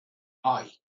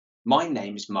Hi, my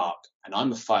name is Mark and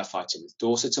I'm a firefighter with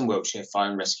Dorset and Wiltshire Fire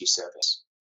and Rescue Service.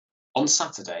 On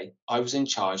Saturday, I was in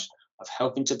charge of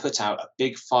helping to put out a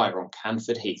big fire on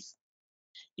Canford Heath.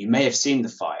 You may have seen the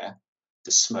fire,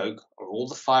 the smoke, or all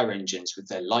the fire engines with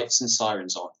their lights and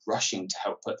sirens on rushing to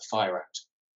help put the fire out.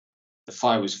 The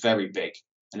fire was very big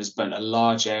and has burnt a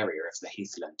large area of the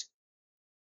heathland.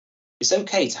 It's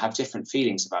okay to have different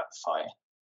feelings about the fire.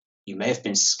 You may have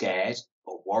been scared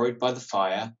or worried by the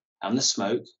fire and the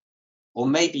smoke. Or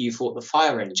maybe you thought the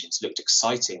fire engines looked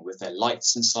exciting with their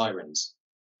lights and sirens.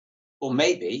 Or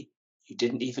maybe you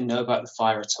didn't even know about the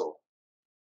fire at all.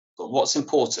 But what's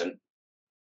important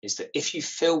is that if you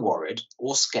feel worried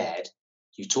or scared,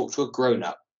 you talk to a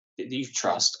grown-up that you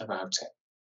trust about it.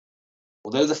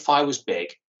 Although the fire was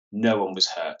big, no one was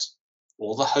hurt.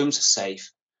 All the homes are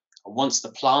safe, and once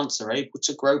the plants are able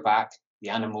to grow back, the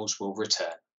animals will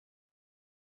return.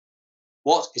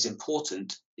 What is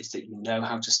important is that you know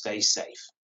how to stay safe.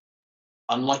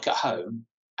 Unlike at home,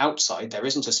 outside there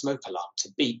isn't a smoke alarm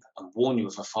to beep and warn you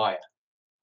of a fire.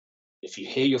 If you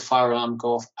hear your fire alarm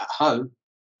go off at home,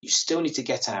 you still need to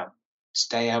get out,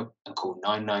 stay out and call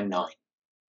 999.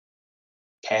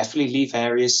 Carefully leave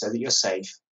areas so that you're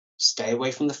safe, stay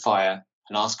away from the fire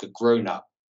and ask a grown-up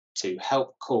to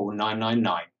help call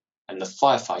 999 and the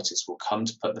firefighters will come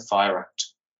to put the fire out.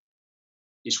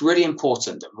 It's really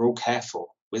important that we're all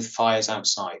careful with fires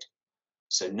outside.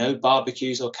 So no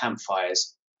barbecues or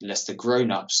campfires unless the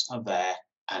grown-ups are there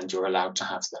and you're allowed to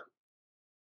have them.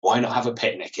 Why not have a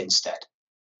picnic instead?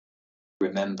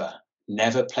 Remember,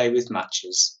 never play with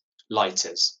matches,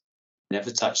 lighters,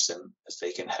 never touch them as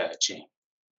they can hurt you.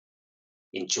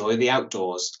 Enjoy the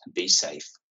outdoors and be safe.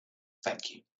 Thank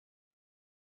you.